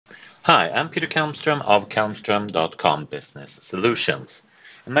Hi, I'm Peter Kalmstrom of kalmstrom.com Business Solutions.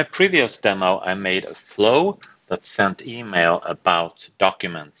 In my previous demo, I made a flow that sent email about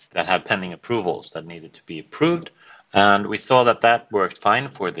documents that had pending approvals that needed to be approved. And we saw that that worked fine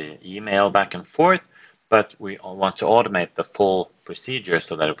for the email back and forth, but we want to automate the full procedure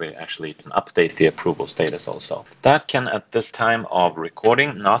so that we actually can update the approval status also. That can, at this time of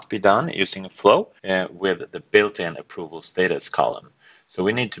recording, not be done using a flow with the built-in approval status column. So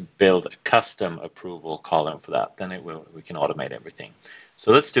we need to build a custom approval column for that. Then we can automate everything.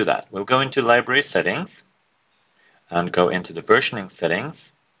 So let's do that. We'll go into library settings and go into the versioning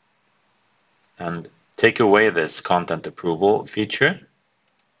settings and take away this content approval feature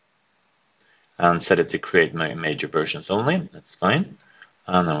and set it to create major versions only. That's fine.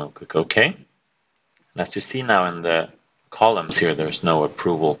 And then we'll click OK. And as you see now in the columns here, there's no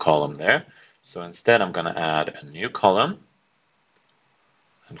approval column there. So instead, I'm going to add a new column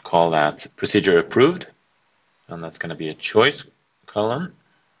and call that procedure approved, and that's going to be a choice column.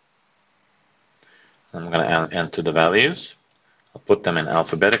 I'm going to enter the values. I'll put them in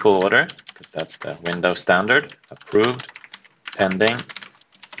alphabetical order because that's the Windows standard. Approved, pending,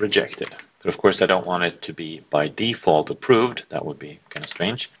 rejected. But of course I don't want it to be by default approved. That would be kind of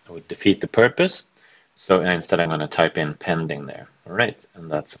strange. That would defeat the purpose. So instead I'm going to type in pending there. All right,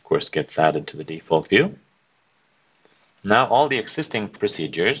 and that's of course gets added to the default view. Now all the existing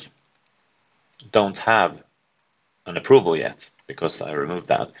procedures don't have an approval yet because I removed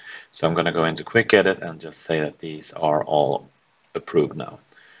that. So I'm going to go into quick edit and just say that these are all approved now.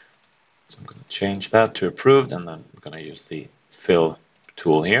 So I'm going to change that to approved, and then I'm going to use the fill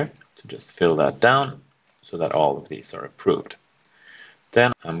tool here to just fill that down so that all of these are approved.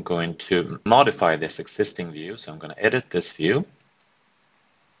 Then I'm going to modify this existing view. So I'm going to edit this view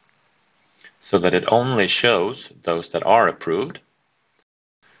so that it only shows those that are approved.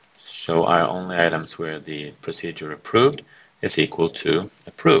 Show our only items where the procedure approved is equal to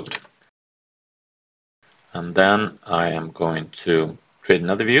approved. And then I am going to create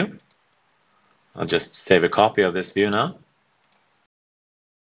another view. I'll just save a copy of this view now,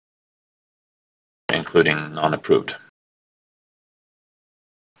 including non-approved.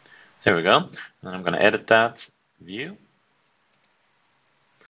 There we go. And then I'm going to edit that view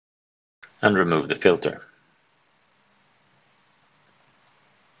and remove the filter.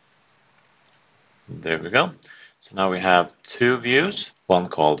 There we go. So now we have two views, one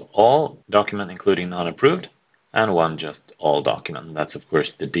called all document including non-approved, and one just all document. That's of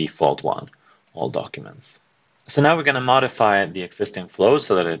course the default one, all documents. So now we're going to modify the existing flow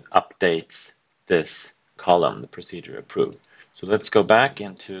so that it updates this column, the procedure approved. So let's go back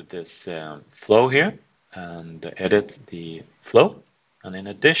into this flow here and edit the flow. And in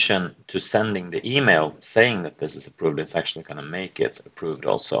addition to sending the email saying that this is approved, it's actually going to make it approved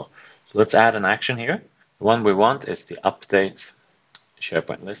also. So let's add an action here. The one we want is the update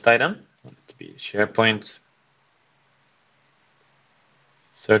SharePoint list item. I want it to be SharePoint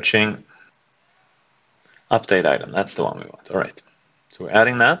searching update item. That's the one we want. All right. So we're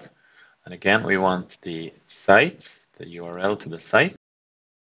adding that. And again, we want the site, the URL to the site.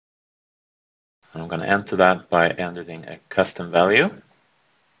 And I'm going to enter that by entering a custom value.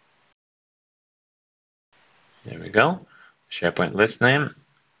 There we go. SharePoint list name.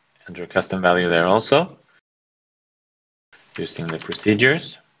 Enter a custom value there also. Using the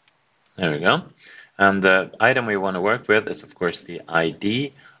procedures. There we go. And the item we want to work with is of course the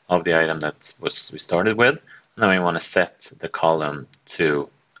ID of the item that we started with. And then we want to set the column to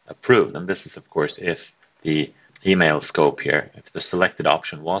approved. And this is of course if the email scope here, if the selected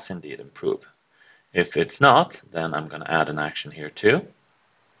option was indeed approved. If it's not, then I'm going to add an action here too.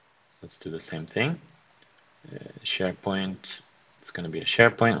 Let's do the same thing. SharePoint, it's going to be a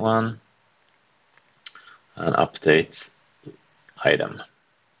SharePoint one. And update item.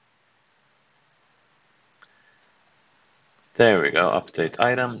 There we go, update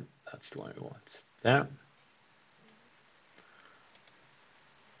item. That's the one we want there.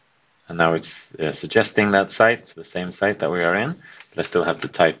 And now it's suggesting that site, the same site that we are in, but I still have to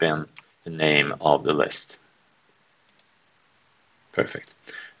type in the name of the list. Perfect.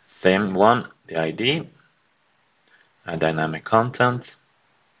 Same one, the ID, and dynamic content.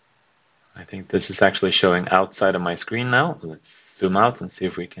 I think this is actually showing outside of my screen now. Let's zoom out and see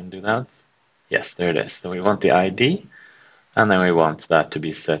if we can do that. Yes, there it is. So we want the ID, and then we want that to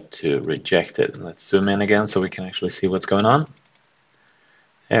be set to rejected. Let's zoom in again so we can actually see what's going on.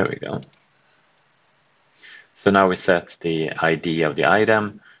 There we go. So now we set the ID of the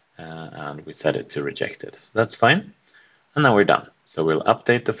item, and we set it to rejected. So that's fine. And now we're done. So we'll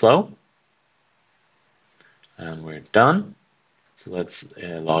update the flow. And we're done. So let's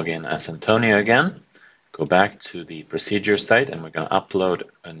log in as Antonio again. Go back to the procedure site and we're going to upload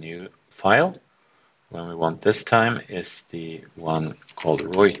a new file. One we want this time is the one called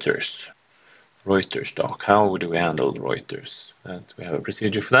Reuters. Reuters doc. How do we handle Reuters? We have a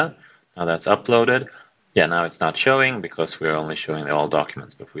procedure for that. Now that's uploaded. Yeah, now it's not showing because we're only showing the all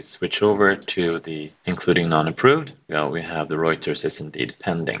documents. But if we switch over to the including non-approved, we have the Reuters is indeed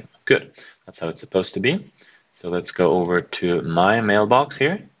pending. Good. That's how it's supposed to be. So let's go over to my mailbox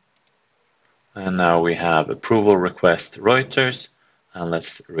here. And now we have approval request Reuters. And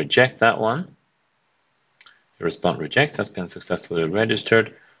let's reject that one. The response reject has been successfully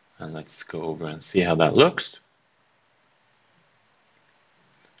registered. And let's go over and see how that looks.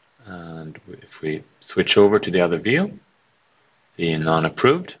 And if we switch over to the other view, the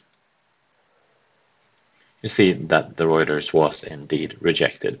non-approved, you see that the Reuters was indeed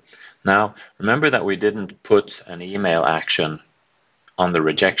rejected. Now, remember that we didn't put an email action on the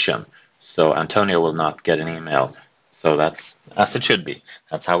rejection, so Antonio will not get an email. So that's as it should be.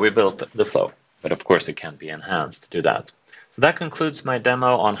 That's how we built the flow. But of course, it can be enhanced to do that. So that concludes my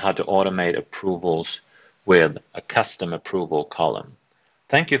demo on how to automate approvals with a custom approval column.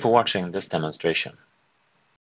 Thank you for watching this demonstration.